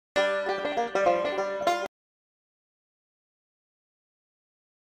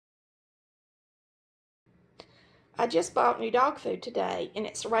I just bought new dog food today, and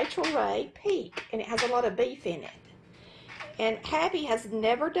it's Rachael Ray Peak, and it has a lot of beef in it. And Happy has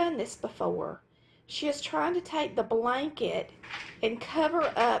never done this before. She is trying to take the blanket and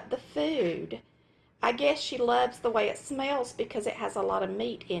cover up the food. I guess she loves the way it smells because it has a lot of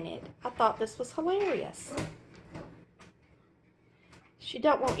meat in it. I thought this was hilarious. She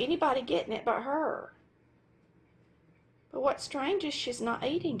don't want anybody getting it but her. But what's strange is she's not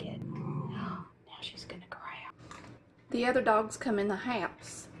eating it. Now she's gonna growl. The other dogs come in the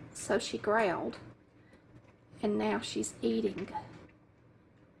house, so she growled, and now she's eating.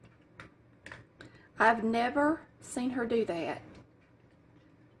 I've never seen her do that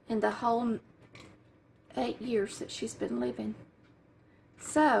in the whole 8 years that she's been living.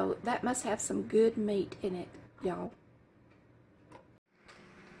 So that must have some good meat in it, y'all.